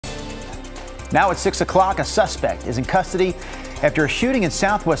Now at 6 o'clock, a suspect is in custody after a shooting in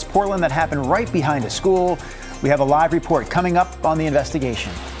southwest Portland that happened right behind a school. We have a live report coming up on the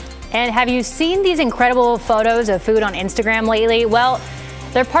investigation. And have you seen these incredible photos of food on Instagram lately? Well,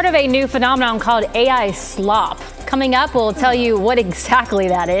 they're part of a new phenomenon called AI slop. Coming up, we'll tell you what exactly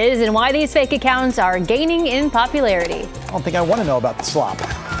that is and why these fake accounts are gaining in popularity. I don't think I want to know about the slop.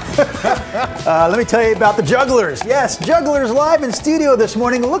 Let me tell you about the jugglers. Yes, jugglers live in studio this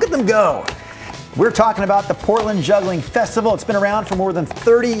morning. Look at them go. We're talking about the Portland Juggling Festival. It's been around for more than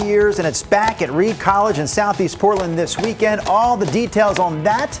 30 years, and it's back at Reed College in Southeast Portland this weekend. All the details on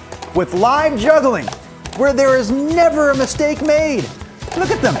that with live juggling, where there is never a mistake made.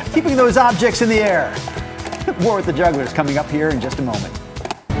 Look at them, keeping those objects in the air. More with the jugglers coming up here in just a moment.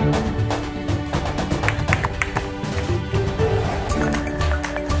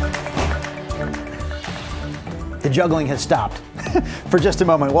 The juggling has stopped for just a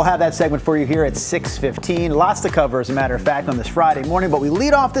moment. We'll have that segment for you here at 6:15. Lots to cover, as a matter of fact, on this Friday morning, but we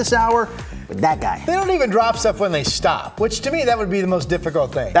lead off this hour with that guy. They don't even drop stuff when they stop, which to me, that would be the most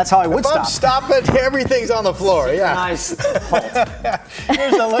difficult thing. That's how I would stop. If I'm stopping, everything's on the floor. Yeah. Nice.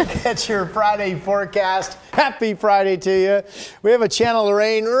 Here's a look at your Friday forecast. Happy Friday to you. We have a channel of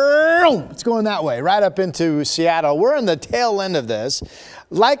rain. It's going that way, right up into Seattle. We're in the tail end of this.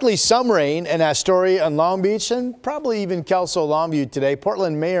 Likely some rain in Astoria and Long Beach, and probably even Kelso Longview today.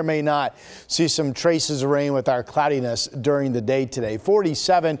 Portland may or may not see some traces of rain with our cloudiness during the day today.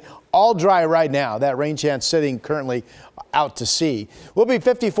 47, all dry right now. That rain chance sitting currently out to sea. We'll be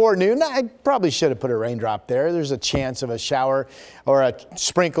 54 at noon. I probably should have put a raindrop there. There's a chance of a shower or a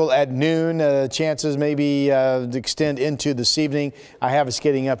sprinkle at noon. Chances maybe extend into this evening. I have us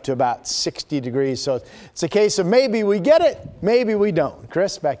getting up to about 60 degrees. So it's a case of maybe we get it, maybe we don't.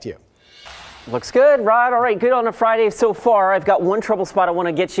 Chris, back to you. Looks good, Rod. All right, good on a Friday so far. I've got one trouble spot I want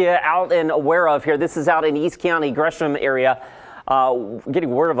to get you out and aware of here. This is out in East County, Gresham area. Getting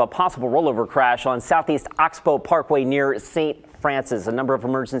word of a possible rollover crash on Southeast Oxbow Parkway near St. Francis. A number of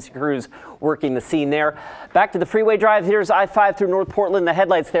emergency crews working the scene there. Back to the freeway drive. Here's I-5 through North Portland. The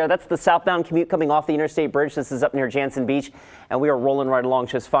headlights there, that's the southbound commute coming off the Interstate Bridge. This is up near Jansen Beach, and we are rolling right along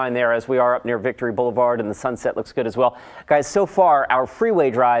just fine there as we are up near Victory Boulevard, and the sunset looks good as well. Guys, so far, our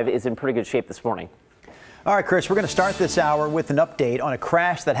freeway drive is in pretty good shape this morning. All right, Chris, we're going to start this hour with an update on a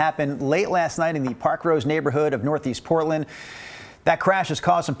crash that happened late last night in the Park Rose neighborhood of Northeast Portland. That crash has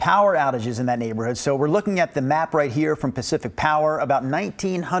caused some power outages in that neighborhood. So we're looking at the map right here from Pacific Power. About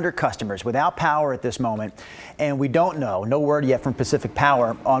 1,900 customers without power at this moment. And we don't know, no word yet from Pacific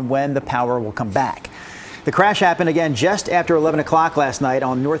Power on when the power will come back. The crash happened again just after 11 o'clock last night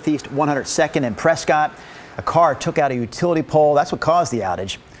on Northeast 102nd and Prescott. A car took out a utility pole. That's what caused the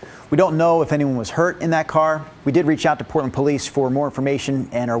outage. We don't know if anyone was hurt in that car. We did reach out to Portland Police for more information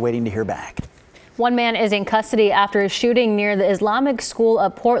and are waiting to hear back. One man is in custody after a shooting near the Islamic School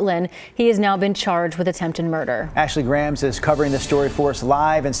of Portland. He has now been charged with attempted murder. Ashley Grams is covering this story for us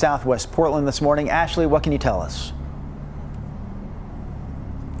live in Southwest Portland this morning. Ashley, what can you tell us?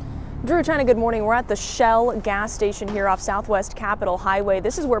 Drew, China, good morning. We're at the Shell gas station here off Southwest Capitol Highway.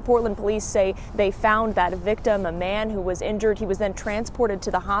 This is where Portland police say they found that victim, a man who was injured. He was then transported to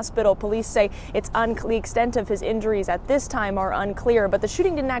the hospital. Police say the extent of his injuries at this time are unclear, but the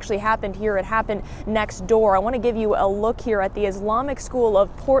shooting didn't actually happen here. It happened next door. I want to give you a look here at the Islamic School of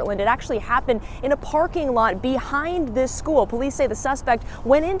Portland. It actually happened in a parking lot behind this school. Police say the suspect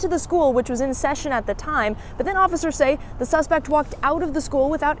went into the school, which was in session at the time, but then officers say the suspect walked out of the school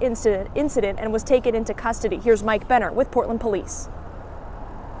without incident and was taken into custody. Here's Mike Benner with Portland Police.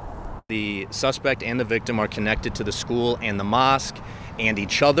 The suspect and the victim are connected to the school and the mosque and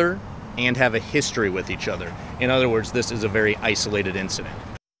each other and have a history with each other. In other words, this is a very isolated incident.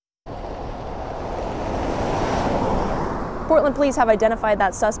 Portland police have identified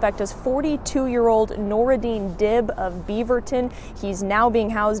that suspect as 42-year-old Noradine Dib of Beaverton. He's now being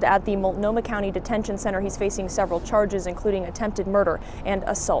housed at the Multnomah County Detention Center. He's facing several charges, including attempted murder and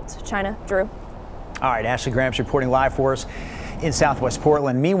assault. China, Drew. All right, Ashley Grams reporting live for us in Southwest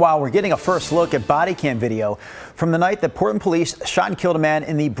Portland. Meanwhile, we're getting a first look at body cam video from the night that Portland police shot and killed a man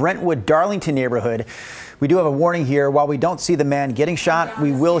in the Brentwood Darlington neighborhood. We do have a warning here. While we don't see the man getting shot,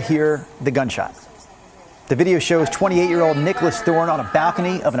 we will hear the gunshot. The video shows 28-year-old Nicholas Thorne on a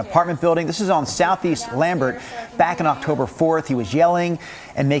balcony of an apartment building. This is on Southeast Lambert. Back on October 4th, he was yelling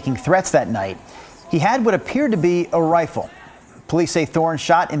and making threats that night. He had what appeared to be a rifle. Police say Thorne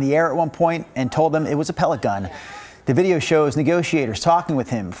shot in the air at one point and told them it was a pellet gun. The video shows negotiators talking with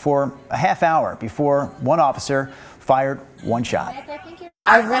him for a half hour before one officer fired one shot.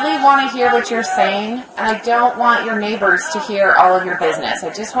 I really want to hear what you're saying, and I don't want your neighbors to hear all of your business.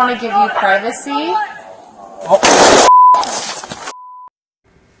 I just want to give you privacy.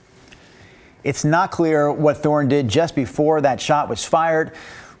 It's not clear what Thorne did just before that shot was fired.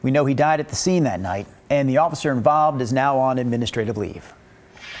 We know he died at the scene that night, and the officer involved is now on administrative leave.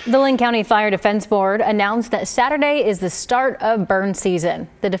 The Linn County Fire Defense Board announced that Saturday is the start of burn season.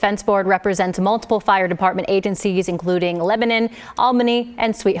 The Defense Board represents multiple fire department agencies, including Lebanon, Albany,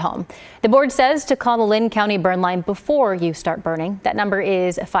 and Sweet Home. The board says to call the Linn County burn line before you start burning. That number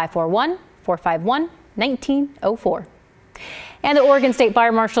is 541-451-1904. And the Oregon State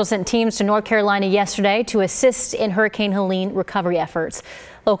Fire Marshal sent teams to North Carolina yesterday to assist in Hurricane Helene recovery efforts.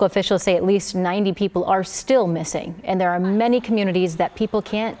 Local officials say at least 90 people are still missing, and there are many communities that people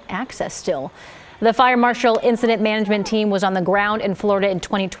can't access still. The Fire Marshal Incident Management Team was on the ground in Florida in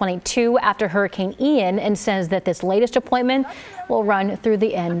 2022 after Hurricane Ian and says that this latest appointment will run through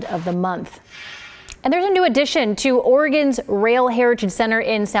the end of the month. And there's a new addition to Oregon's Rail Heritage Center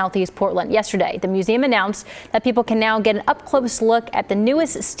in Southeast Portland. Yesterday, the museum announced that people can now get an up-close look at the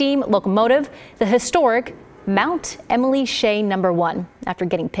newest steam locomotive, the historic Mount Emily Shea No. 1, after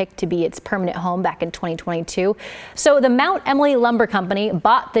getting picked to be its permanent home back in 2022. So the Mount Emily Lumber Company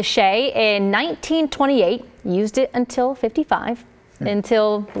bought the Shea in 1928, used it until 55.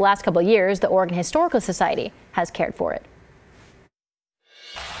 Until the last couple of years, the Oregon Historical Society has cared for it.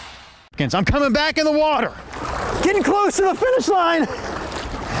 I'm coming back in the water. Getting close to the finish line.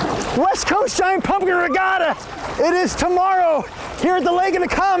 West Coast Giant Pumpkin Regatta. It is tomorrow here at the Lake of the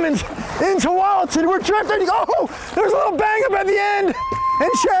Commons in Tualatin. We're drifting. Oh, there's a little bang up at the end,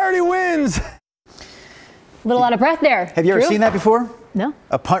 and Charity wins. A little out of breath there. Have you ever seen that before? No.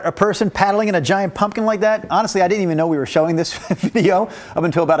 A person paddling in a giant pumpkin like that? Honestly, I didn't even know we were showing this video up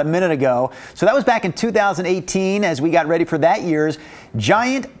until about a minute ago. So that was back in 2018 as we got ready for that year's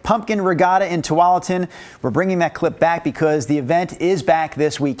Giant Pumpkin Regatta in Tualatin. We're bringing that clip back because the event is back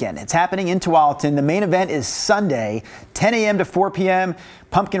this weekend. It's happening in Tualatin. The main event is Sunday, 10 a.m. to 4 p.m.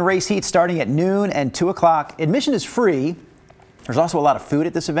 Pumpkin race heat starting at noon and 2 o'clock. Admission is free. There's also a lot of food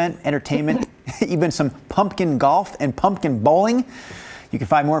at this event, entertainment, even some pumpkin golf and pumpkin bowling. You can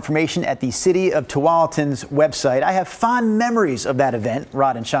find more information at the City of Tualatin's website. I have fond memories of that event,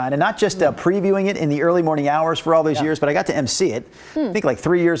 Rod and Shine, and not just previewing it in the early morning hours for all those years, but I got to MC it, I think like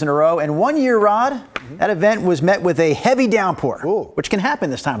 3 years in a row. And one year, Rod, that event was met with a heavy downpour, which can happen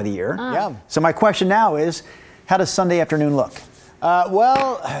this time of the year. So my question now is, how does Sunday afternoon look?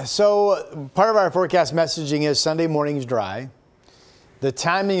 So part of our forecast messaging is Sunday morning's dry. The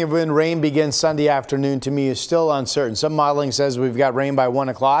timing of when rain begins Sunday afternoon to me is still uncertain. Some modeling says we've got rain by 1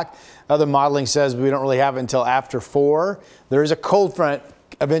 o'clock. Other modeling says we don't really have it until after 4. There is a cold front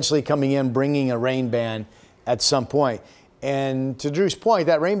eventually coming in, bringing a rain band at some point. And to Drew's point,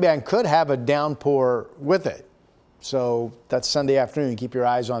 that rain band could have a downpour with it. So that's Sunday afternoon. Keep your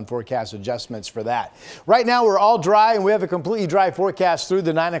eyes on forecast adjustments for that. Right now we're all dry, and we have a completely dry forecast through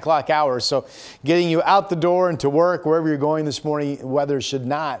the 9 o'clock hour. So getting you out the door and to work, wherever you're going this morning, weather should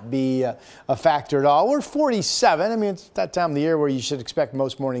not be a factor at all. We're 47. I mean, it's that time of the year where you should expect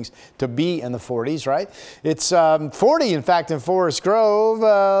most mornings to be in the 40s, right? It's 40, in fact, in Forest Grove.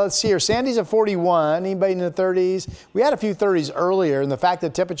 Let's see here. Sandy's at 41. Anybody in the 30s? We had a few 30s earlier, and the fact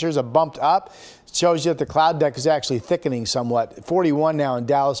that temperatures have bumped up shows you that the cloud deck is actually thickening somewhat. 41 now in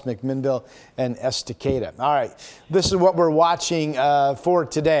Dallas, McMinnville, and Estacada. All right, this is what we're watching for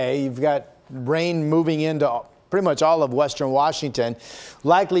today. You've got rain moving into pretty much all of western Washington.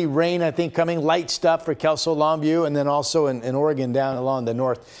 Likely rain, I think, coming. Light stuff for Kelso, Longview, and then also in Oregon down along the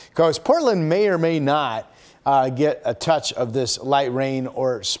north coast. Portland may or may not get a touch of this light rain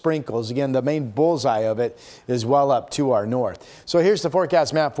or sprinkles. Again, the main bullseye of it is well up to our north. So here's the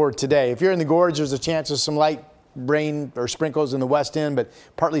forecast map for today. If you're in the gorge, there's a chance of some light rain or sprinkles in the west end, but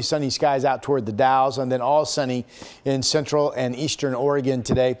partly sunny skies out toward the Dalles, and then all sunny in central and eastern Oregon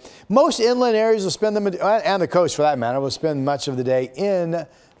today. Most inland areas will spend and the coast for that matter, will spend much of the day in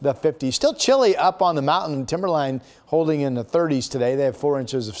the 50s. Still chilly up on the mountain. Timberline holding in the 30s today. They have 4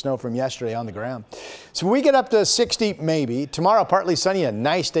 inches of snow from yesterday on the ground. So we get up to 60 maybe. Tomorrow partly sunny, a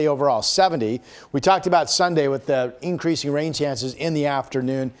nice day overall, 70. We talked about Sunday with the increasing rain chances in the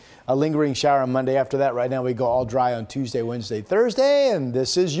afternoon. A lingering shower on Monday. After that, right now we go all dry on Tuesday, Wednesday, Thursday, and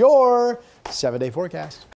this is your 7-day forecast.